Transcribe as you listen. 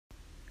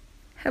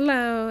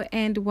Hello,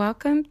 and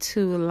welcome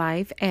to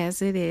Life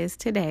as It Is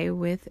Today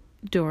with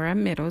Dora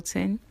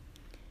Middleton.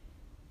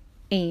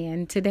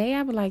 And today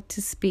I would like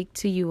to speak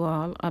to you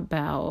all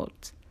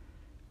about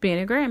being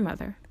a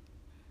grandmother.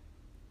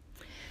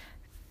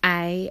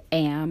 I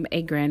am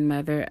a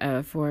grandmother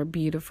of 4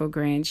 beautiful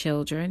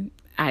grandchildren.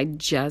 I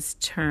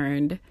just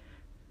turned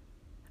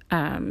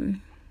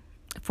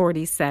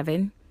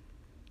 47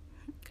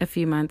 a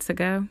few months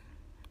ago.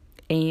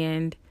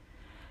 And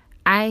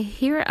I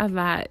hear a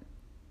lot.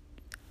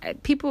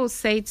 People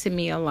say to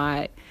me a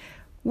lot,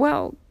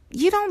 well,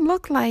 you don't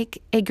look like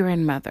a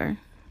grandmother.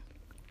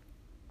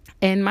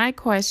 And my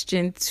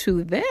question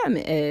to them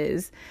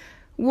is,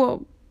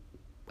 well,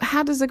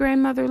 how does a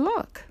grandmother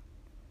look?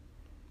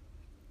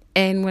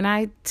 And when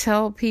I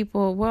tell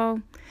people, well,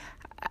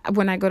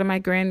 when I go to my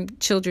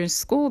grandchildren's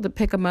school to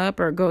pick them up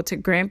or go to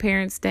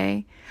Grandparents'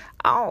 Day,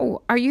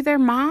 oh, are you their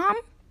mom?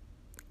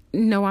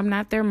 No, I'm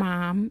not their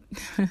mom.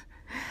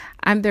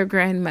 I'm their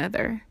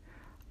grandmother.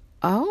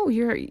 Oh,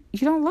 you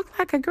don't look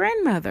like a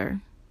grandmother.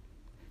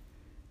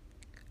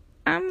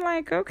 I'm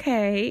like,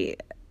 okay,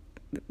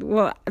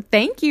 well,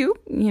 thank you.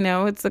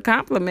 It's a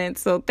compliment,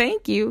 so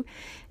thank you.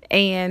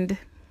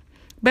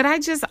 But I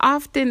just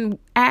often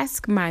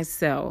ask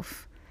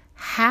myself,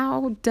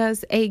 how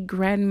does a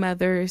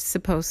grandmother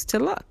supposed to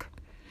look?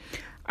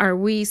 Are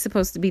we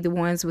supposed to be the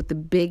ones with the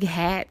big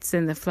hats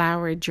and the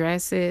flowered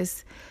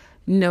dresses,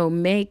 no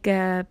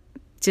makeup,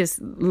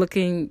 just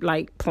looking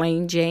like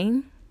plain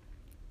Jane?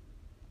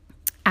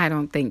 I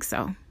don't think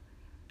so.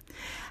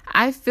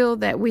 I feel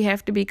that we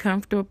have to be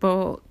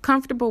comfortable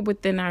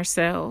within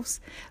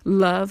ourselves,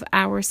 love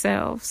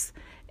ourselves.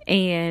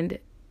 And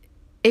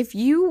if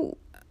you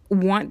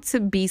want to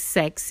be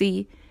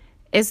sexy,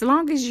 as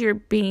long as you're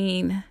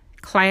being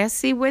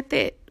classy with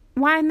it,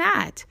 why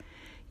not?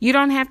 You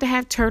don't have to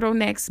have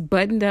turtlenecks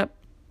buttoned up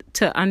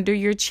to under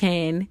your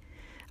chin.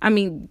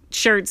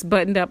 Shirts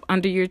buttoned up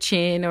under your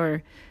chin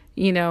or,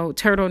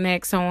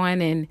 turtlenecks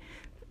on, and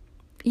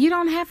you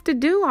don't have to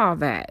do all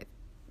that.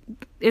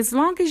 As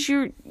long as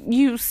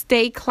you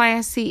stay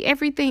classy,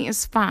 everything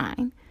is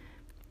fine.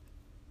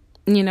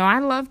 I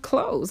love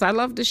clothes. I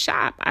love to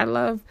shop. I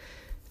love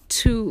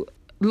to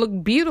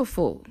look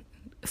beautiful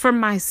for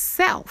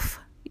myself.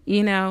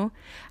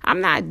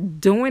 I'm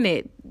not doing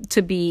it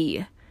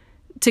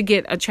to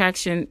get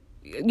attraction,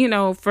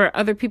 for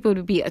other people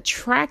to be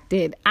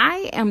attracted.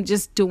 I am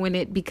just doing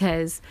it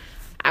because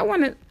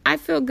I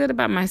feel good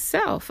about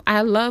myself.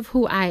 I love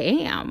who I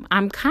am.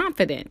 I'm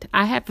confident.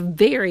 I have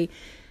very,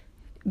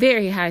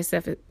 very high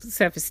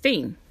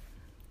self-esteem.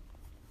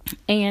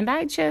 And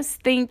I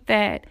just think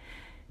that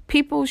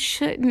people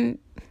shouldn't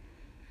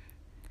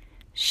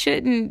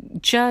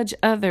judge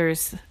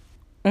others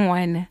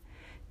on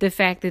the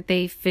fact that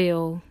they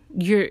feel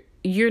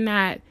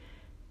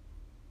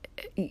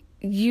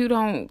you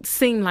don't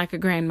seem like a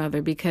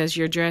grandmother because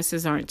your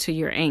dresses aren't to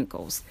your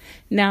ankles.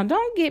 Now,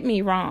 don't get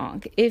me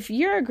wrong. If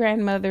you're a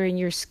grandmother and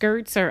your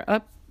skirts are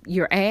up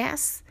your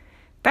ass,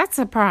 that's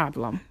a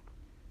problem.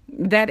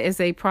 That is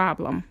a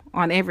problem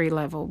on every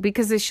level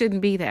because it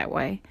shouldn't be that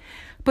way.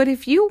 But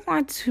if you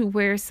want to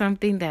wear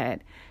something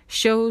that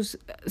shows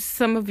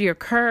some of your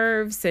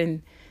curves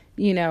and,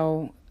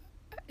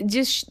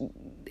 just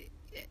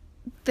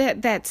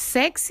that's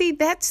sexy,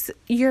 that's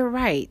your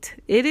right.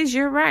 It is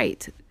your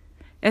right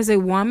as a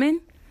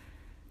woman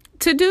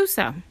to do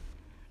so.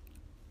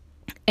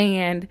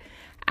 And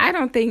I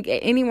don't think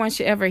anyone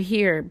should ever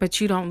hear, but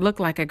you don't look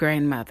like a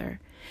grandmother.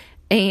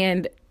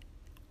 And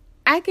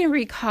I can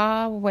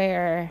recall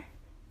where,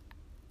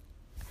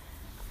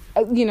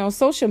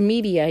 social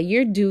media,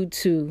 you're due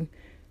to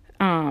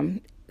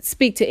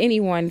speak to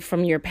anyone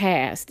from your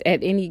past at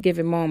any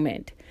given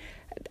moment.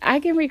 I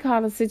can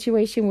recall a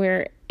situation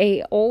where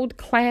an old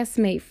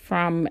classmate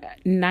from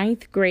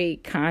 9th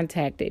grade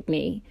contacted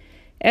me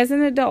as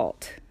an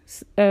adult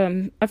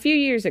a few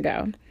years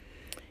ago.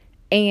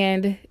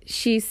 And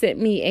she sent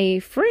me a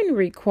friend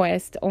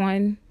request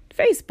on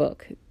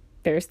Facebook.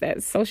 There's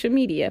that social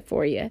media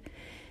for you.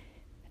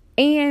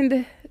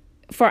 And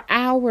for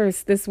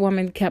hours, this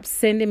woman kept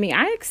sending me.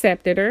 I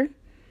accepted her.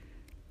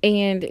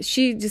 And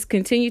she just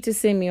continued to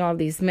send me all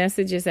these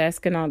messages,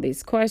 asking all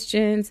these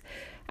questions.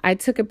 I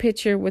took a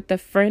picture with a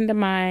friend of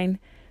mine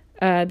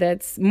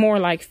that's more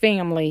like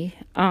family.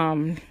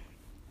 And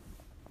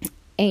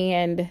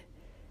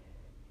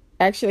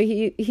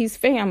actually, he's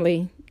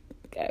family.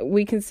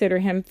 We consider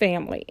him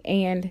family.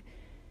 And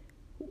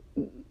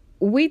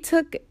we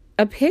took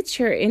a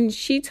picture, and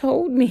she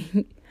told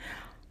me,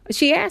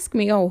 she asked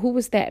me, oh, who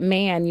was that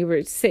man you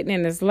were sitting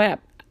in his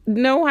lap?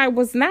 No, I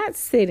was not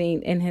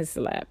sitting in his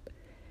lap.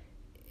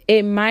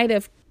 It might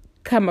have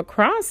come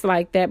across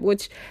like that,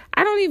 which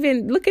I don't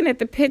even, looking at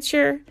the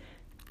picture,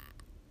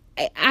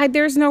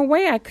 there's no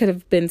way I could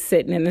have been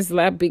sitting in his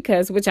lap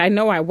which I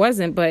know I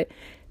wasn't, but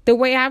the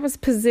way I was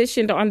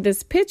positioned on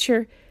this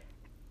picture,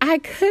 I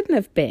couldn't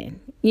have been,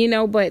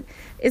 but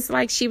it's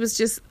like she was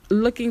just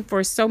looking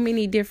for so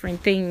many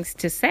different things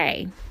to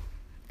say.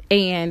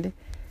 And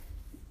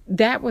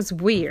that was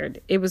weird.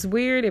 It was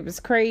weird. It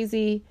was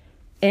crazy.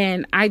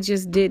 And I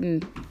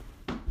didn't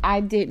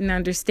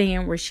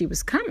understand where she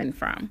was coming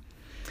from.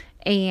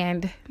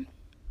 And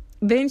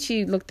then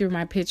she looked through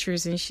my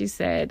pictures and she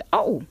said,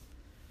 "Oh,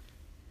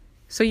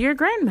 so you're a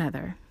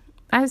grandmother?"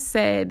 I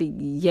said,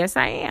 "Yes,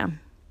 I am."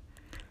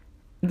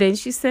 Then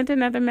she sent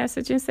another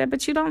message and said,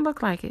 "But you don't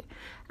look like it."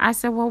 I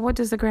said, "Well, what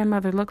does a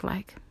grandmother look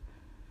like?"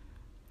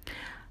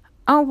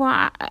 "Oh,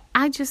 well,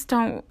 I just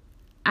don't,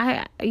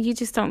 you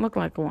just don't look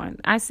like one."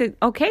 I said,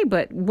 "Okay,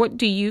 but what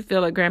do you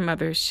feel a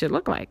grandmother should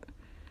look like?"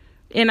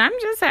 And I'm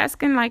just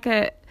asking like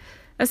a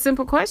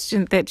simple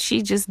question that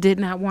she just did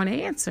not want to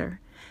answer.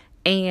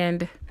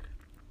 And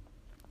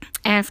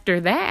after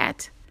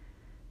that,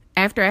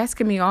 after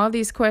asking me all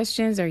these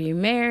questions, are you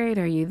married?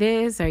 Are you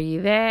this? Are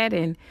you that?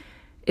 And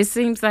it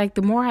seems like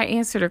the more I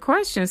answered her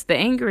questions, the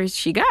angrier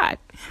she got,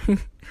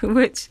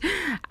 which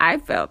I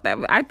thought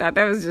that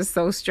was just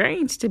so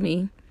strange to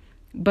me.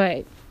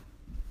 But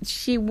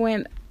she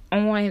went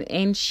on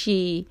and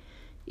she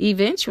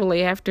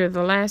eventually, after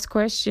the last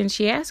question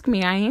she asked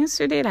me, I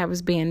answered it. I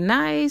was being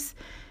nice.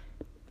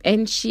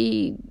 And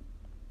she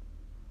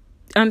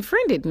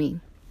unfriended me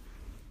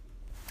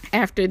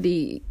after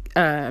the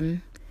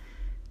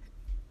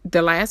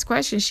last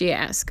question she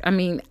asked. I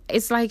mean,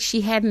 it's like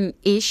she had an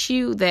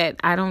issue that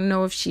I don't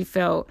know if she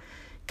felt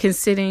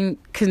considering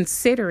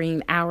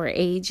our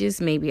ages.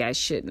 Maybe I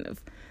shouldn't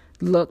have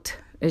looked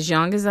as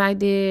young as I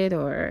did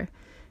or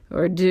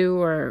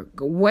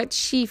what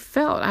she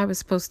felt I was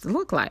supposed to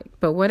look like.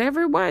 But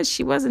whatever it was,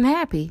 she wasn't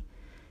happy.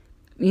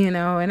 And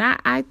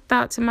I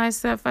thought to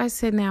myself, I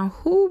said, now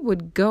who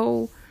would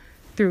go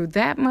through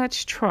that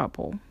much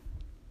trouble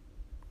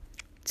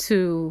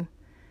to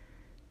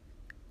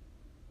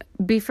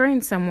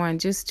befriend someone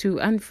just to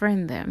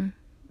unfriend them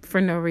for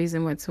no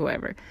reason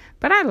whatsoever?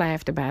 But I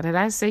laughed about it.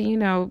 I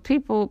said,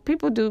 people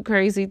do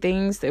crazy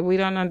things that we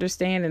don't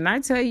understand. And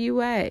I tell you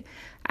what,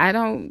 I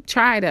don't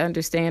try to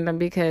understand them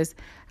because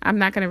I'm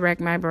not going to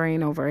wreck my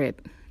brain over it.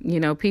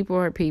 People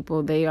are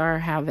people. They are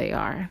how they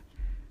are.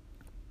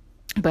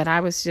 But I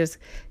was just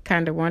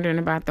kind of wondering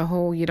about the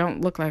whole "you don't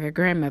look like a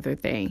grandmother"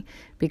 thing,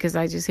 because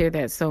I just hear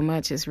that so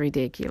much. It's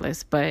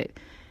ridiculous. But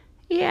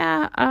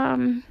yeah,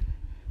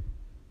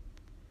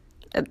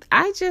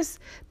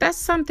 that's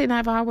something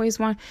I've always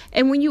wanted.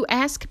 And when you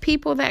ask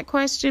people that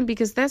question,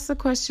 because that's the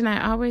question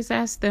I always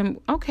ask them,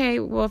 okay,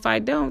 well, if I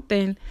don't,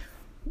 then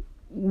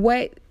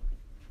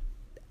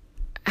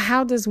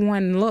how does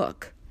one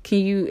look? Can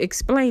you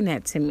explain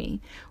that to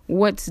me?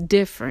 What's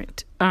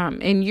different?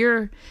 In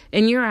your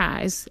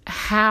eyes,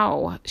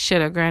 how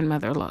should a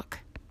grandmother look?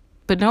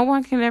 But no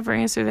one can ever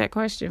answer that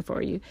question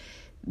for you.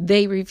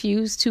 They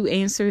refuse to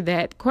answer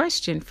that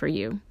question for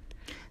you.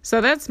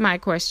 So that's my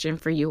question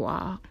for you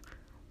all.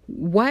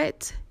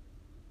 What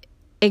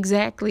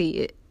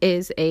exactly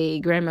is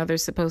a grandmother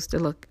supposed to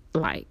look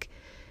like?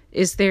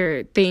 Is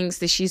there things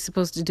that she's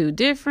supposed to do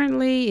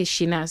differently? Is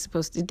she not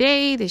supposed to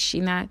date? Is she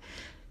not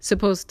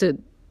supposed to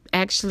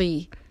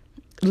actually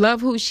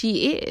love who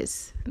she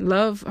is?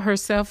 Love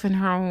herself in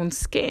her own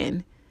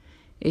skin?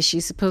 Is she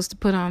supposed to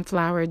put on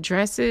flowered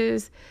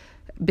dresses,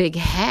 big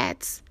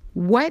hats?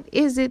 What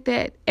is it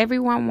that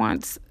everyone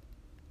wants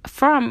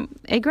from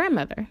a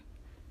grandmother?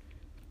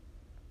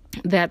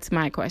 That's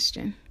my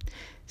question.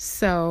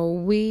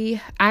 So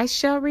I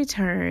shall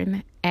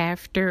return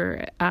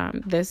after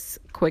this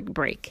quick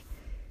break.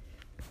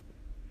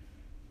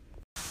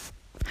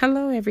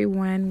 Hello,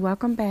 everyone.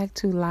 Welcome back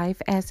to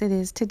Life as It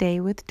Is Today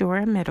with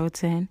Dora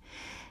Middleton.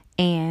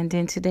 And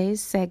in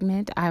today's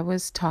segment, I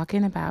was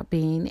talking about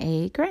being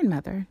a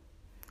grandmother.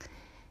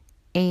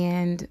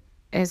 And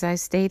as I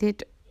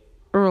stated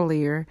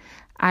earlier,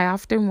 I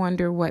often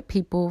wonder what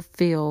people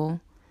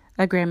feel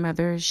a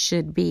grandmother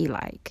should be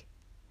like.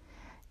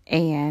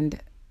 And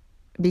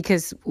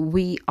because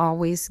we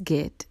always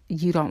get,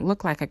 "you don't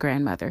look like a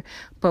grandmother."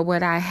 But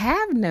what I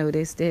have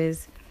noticed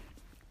is,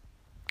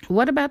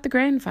 what about the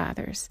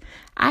grandfathers?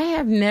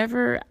 I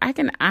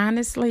can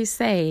honestly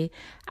say,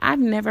 I've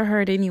never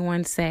heard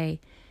anyone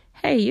say,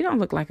 "Hey, you don't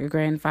look like a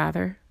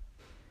grandfather,"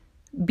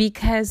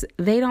 because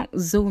they don't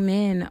zoom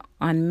in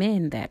on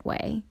men that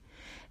way.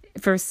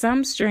 For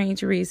some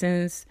strange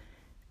reason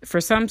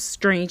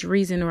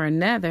or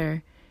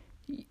another,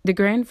 the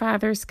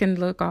grandfathers can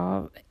look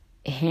all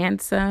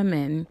handsome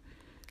and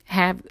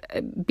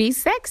be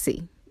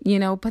sexy,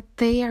 but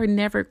they are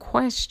never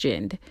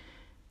questioned.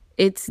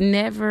 It's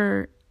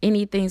never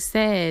anything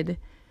said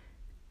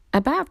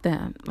about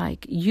them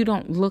like, "you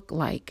don't look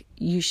like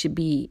you should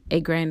be a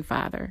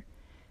grandfather."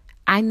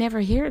 I never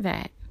hear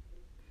that.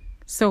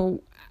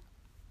 So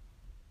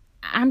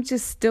I'm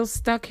just still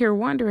stuck here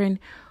wondering,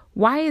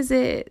 why is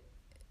it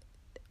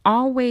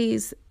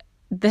always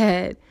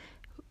that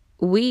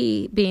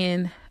we,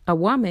 being a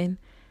woman,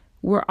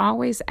 we're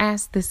always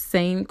asked the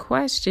same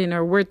question,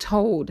 or we're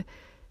told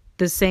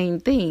the same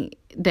thing,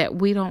 that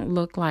we don't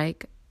look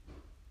like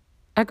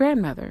a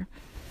grandmother?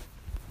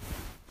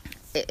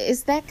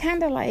 Is that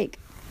kind of like,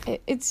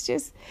 it's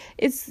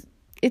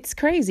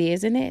crazy,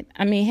 isn't it?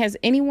 I mean, has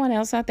anyone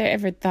else out there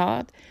ever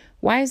thought,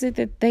 why is it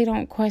that they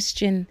don't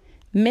question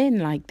men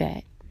like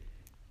that?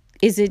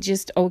 Is it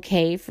just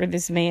okay for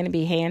this man to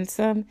be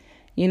handsome?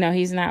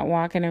 He's not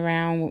walking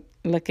around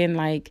looking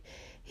like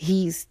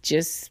he's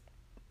just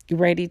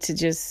ready to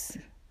just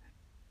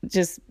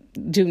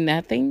do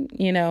nothing.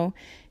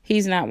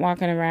 He's not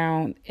walking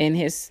around in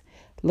his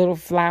little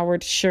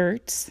flowered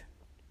shirts,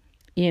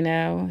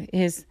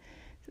 his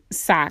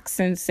socks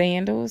and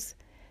sandals.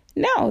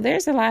 No,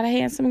 there's a lot of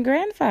handsome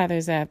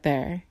grandfathers out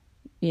there,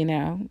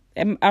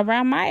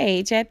 around my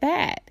age at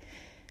that.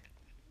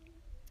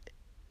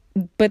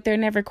 But they're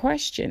never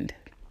questioned.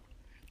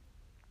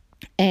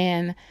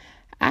 And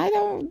I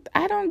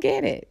don't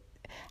get it.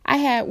 I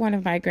had two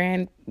of my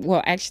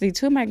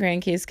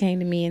grandkids came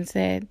to me and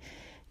said,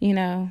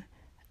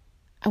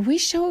 we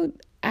showed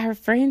our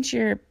friends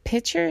your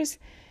pictures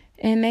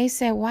and they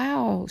said,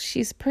 wow,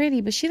 she's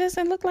pretty, but she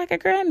doesn't look like a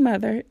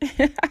grandmother.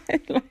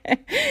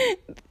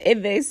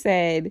 And they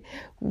said,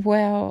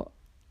 well,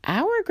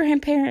 our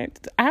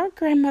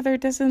grandmother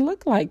doesn't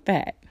look like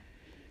that.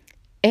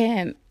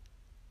 And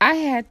I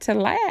had to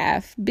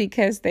laugh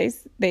because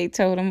they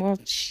told him, well,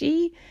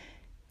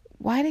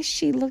 why does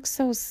she look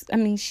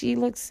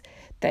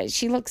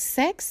she looks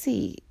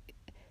sexy,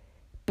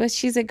 but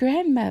she's a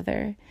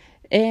grandmother.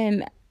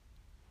 And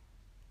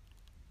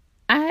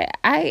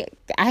I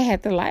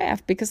had to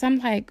laugh because I'm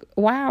like,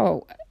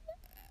 wow,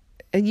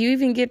 you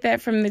even get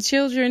that from the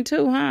children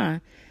too, huh?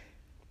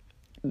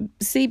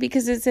 See,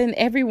 because it's in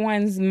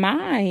everyone's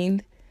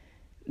mind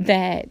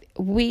that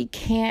we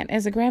can't,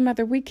 as a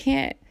grandmother, we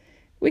can't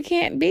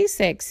be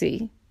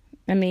sexy.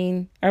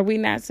 Are we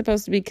not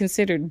supposed to be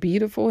considered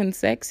beautiful and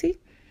sexy?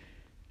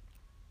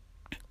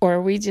 Or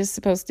are we just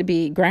supposed to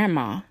be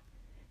grandma,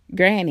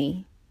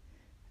 granny?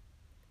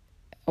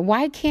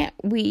 Why can't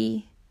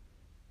we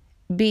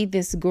be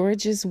this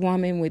gorgeous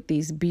woman with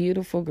these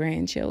beautiful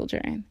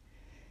grandchildren?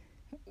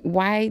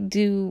 Why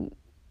do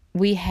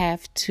we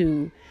have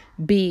to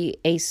be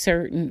a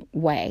certain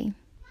way?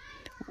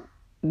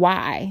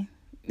 Why?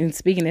 And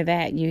speaking of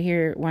that, you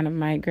hear one of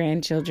my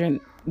grandchildren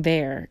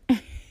there.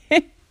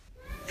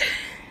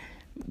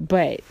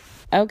 But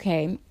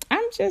okay,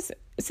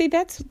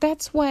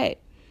 that's what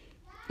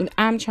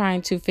I'm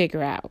trying to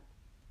figure out.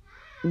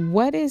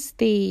 What is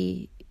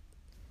the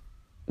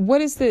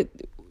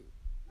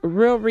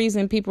real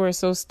reason people are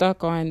so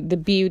stuck on the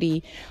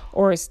beauty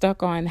or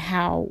stuck on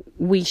how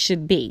we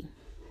should be?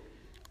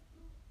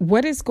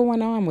 What is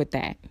going on with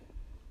that?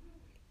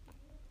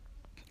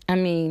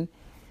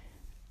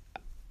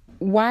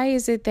 Why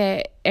is it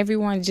that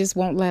everyone just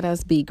won't let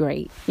us be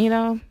great?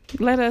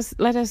 Let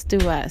us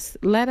do us.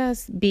 Let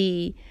us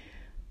be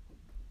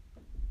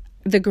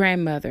the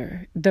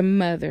grandmother, the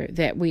mother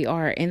that we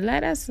are, and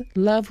let us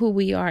love who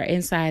we are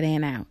inside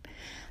and out.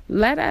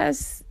 Let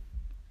us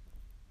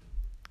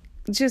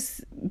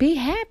just be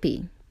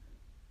happy.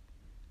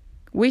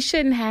 We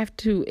shouldn't have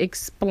to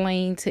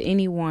explain to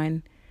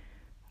anyone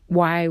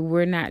why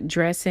we're not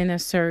dressing a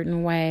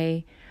certain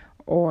way,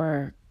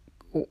 or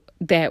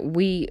that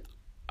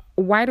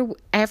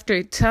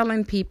after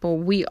telling people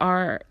we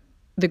are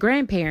the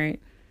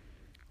grandparent,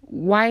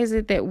 why is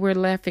it that we're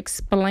left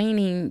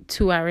explaining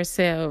to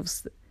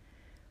ourselves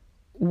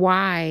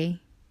why,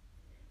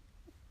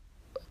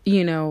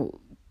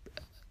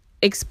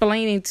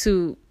 explaining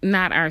to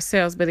not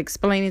ourselves, but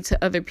explaining to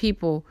other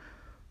people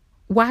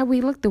why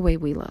we look the way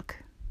we look?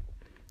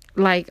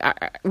 Like,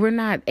 we're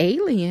not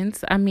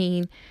aliens.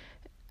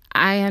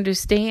 I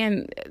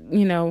understand,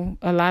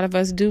 a lot of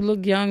us do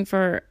look young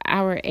for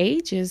our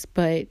ages,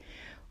 but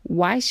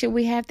why should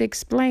we have to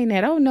explain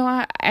that? Oh,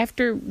 no,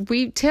 after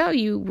we tell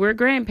you we're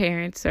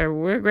grandparents or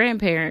we're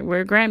grandparent,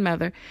 we're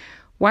grandmother,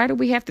 why do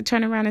we have to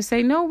turn around and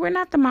say, no, we're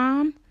not the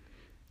mom?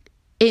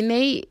 And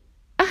they,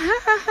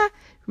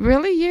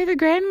 really? You're the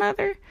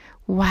grandmother?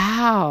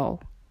 Wow.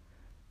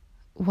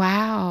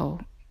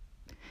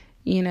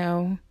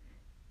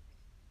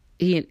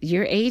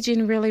 You're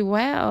aging really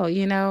well,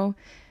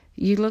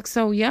 you look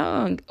so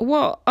young.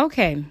 Well,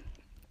 okay.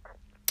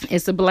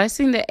 It's a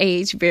blessing to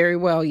age very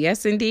well.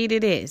 Yes, indeed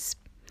it is.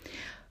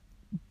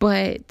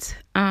 But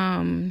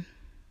I'm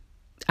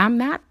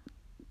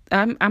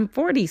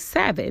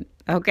 47,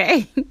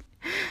 okay?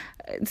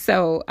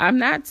 So I'm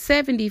not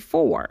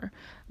 74.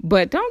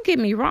 But don't get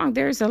me wrong,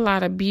 there's a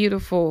lot of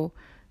beautiful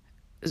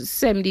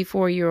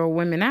 74-year-old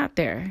women out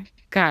there.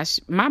 Gosh,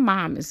 my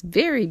mom is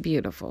very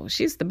beautiful.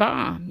 She's the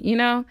bomb,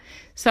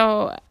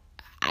 So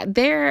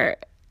there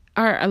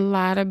are a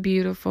lot of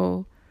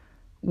beautiful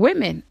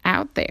women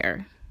out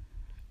there.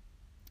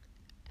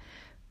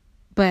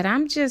 But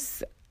I'm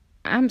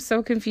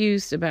so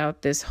confused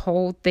about this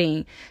whole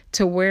thing,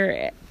 to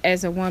where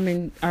as a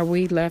woman are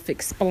we left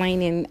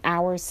explaining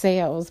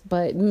ourselves,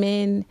 but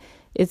men,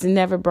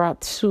 nothing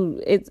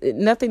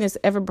is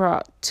ever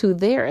brought to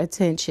their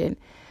attention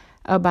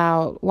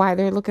about why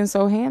they're looking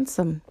so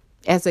handsome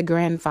as a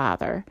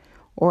grandfather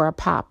or a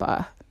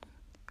papa,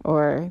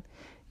 or,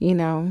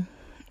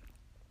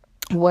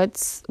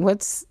 what's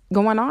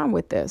going on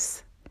with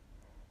this?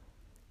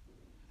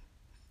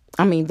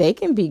 They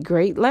can be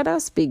great. Let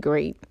us be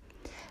great.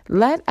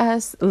 Let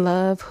us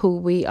love who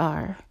we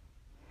are.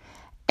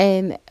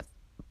 And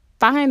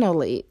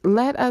finally,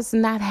 let us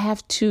not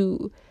have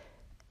to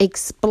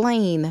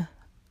explain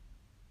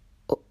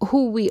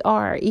who we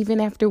are, even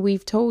after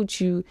we've told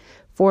you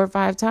 4 or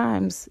 5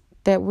 times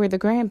that we're the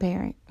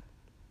grandparent.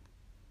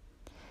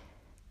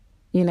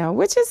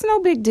 Which is no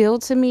big deal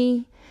to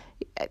me.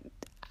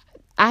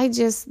 I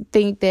just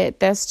think that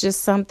that's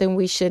just something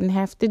we shouldn't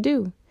have to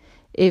do.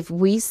 If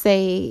we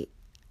say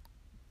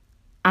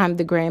I'm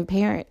the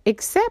grandparent,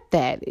 accept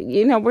that.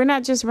 We're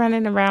not just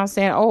running around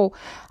saying, oh,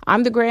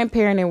 I'm the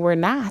grandparent, and we're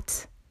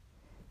not.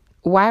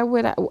 Why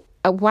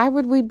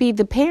would we be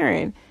the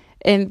parent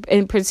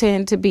and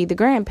pretend to be the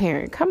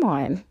grandparent? Come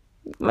on.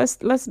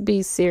 Let's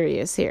be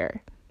serious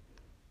here.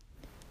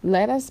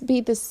 Let us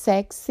be the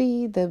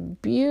sexy, the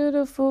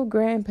beautiful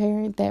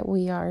grandparent that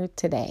we are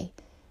today.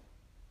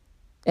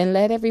 And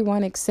let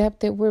everyone accept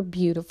that we're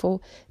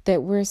beautiful,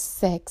 that we're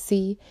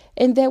sexy,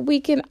 and that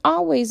we can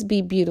always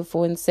be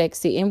beautiful and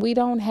sexy. And we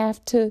don't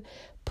have to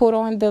put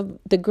on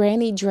the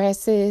granny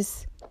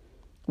dresses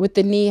with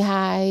the knee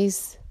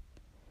highs.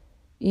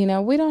 We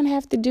don't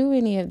have to do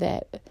any of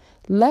that.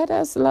 Let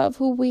us love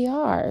who we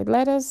are.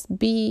 Let us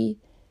be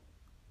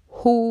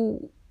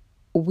who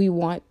we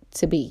want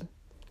to be.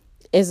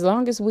 As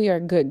long as we are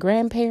good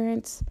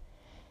grandparents,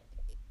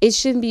 it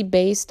shouldn't be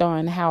based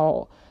on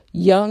how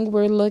young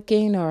we're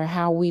looking or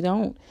how we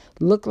don't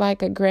look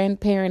like a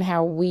grandparent,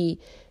 how we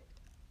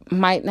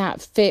might not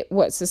fit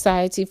what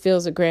society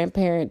feels a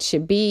grandparent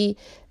should be.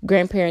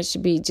 Grandparents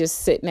should be just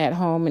sitting at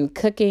home and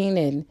cooking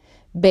and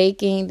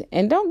baking.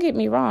 And don't get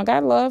me wrong, I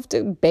love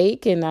to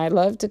bake and I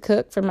love to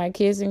cook for my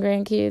kids and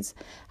grandkids.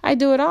 I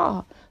do it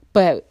all.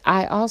 But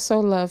I also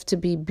love to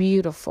be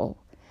beautiful.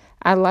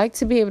 I like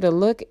to be able to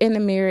look in the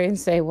mirror and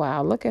say,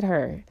 wow, look at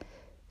her.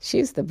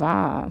 She's the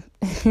bomb.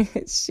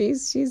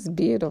 She's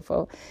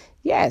beautiful.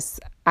 Yes,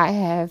 I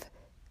have,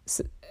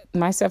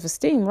 my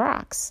self-esteem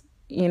rocks,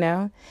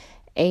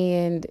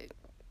 and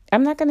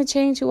I'm not going to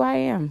change who I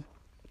am.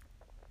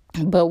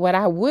 But what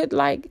I would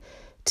like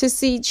to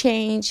see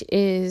change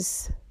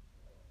is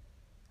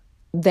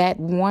that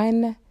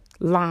one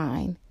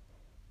line,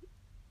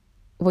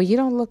 well, you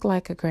don't look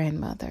like a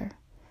grandmother.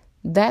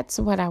 That's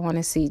what I want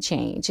to see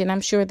change. And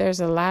I'm sure there's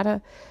a lot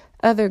of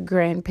other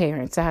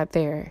grandparents out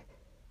there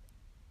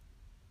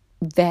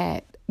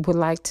that would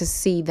like to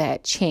see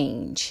that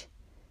change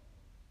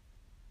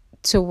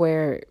to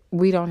where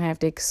we don't have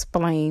to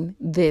explain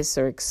this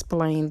or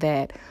explain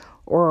that.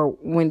 Or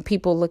when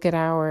people look at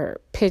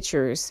our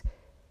pictures,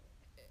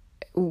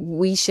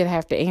 we should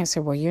have to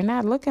answer, well, you're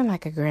not looking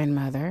like a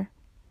grandmother.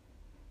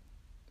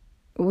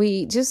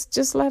 We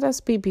just let us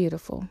be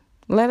beautiful.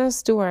 Let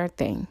us do our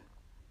thing.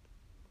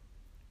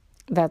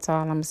 That's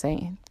all I'm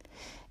saying.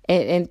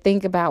 And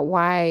think about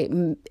why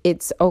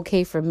it's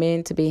okay for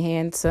men to be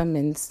handsome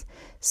and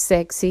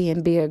sexy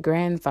and be a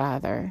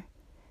grandfather,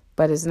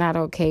 but it's not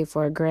okay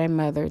for a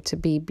grandmother to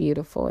be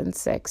beautiful and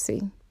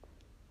sexy.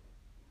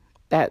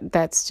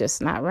 That's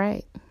just not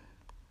right.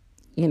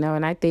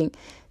 And I think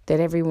that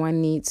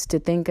everyone needs to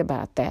think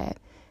about that.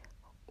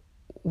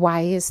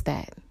 Why is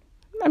that?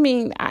 I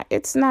mean,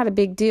 it's not a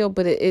big deal,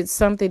 but it's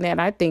something that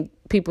I think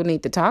people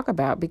need to talk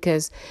about,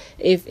 because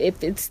if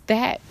it's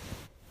that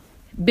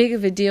big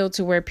of a deal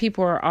to where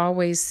people are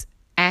always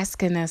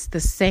asking us the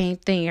same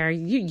thing, are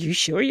you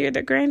sure you're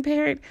the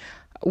grandparent?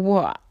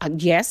 Well,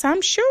 yes,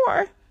 I'm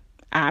sure.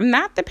 I'm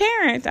not the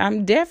parent.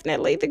 I'm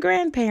definitely the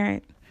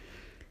grandparent.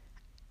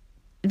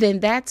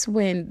 Then that's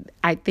when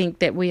I think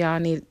that we all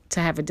need to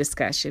have a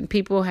discussion.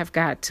 People have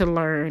got to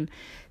learn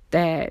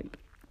that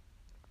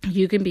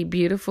you can be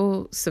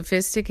beautiful,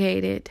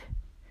 sophisticated,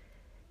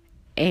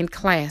 and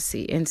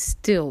classy and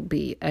still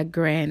be a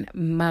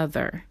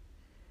grandmother.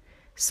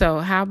 So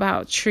how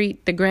about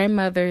treat the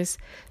grandmothers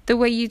the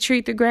way you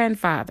treat the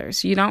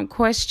grandfathers? You don't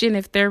question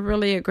if they're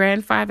really a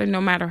grandfather,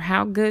 no matter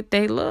how good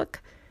they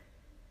look.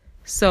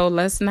 So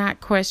let's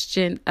not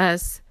question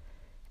us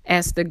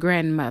as the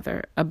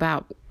grandmother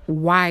about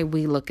why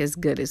we look as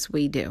good as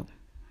we do.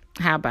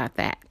 How about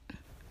that?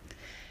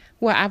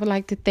 Well, I would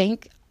like to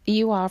thank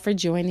you all for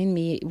joining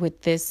me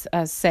with this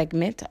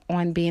segment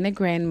on being a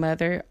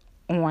grandmother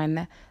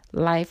on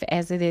Life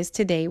as It Is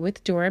Today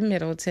with Dora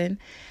Middleton.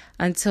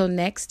 Until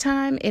next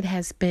time, it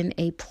has been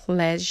a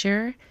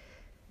pleasure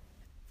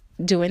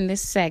doing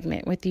this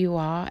segment with you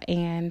all,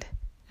 and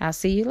I'll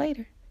see you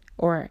later.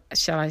 Or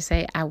shall I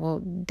say, I will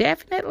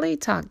definitely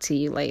talk to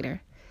you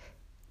later.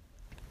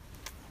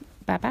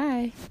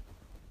 Bye-bye.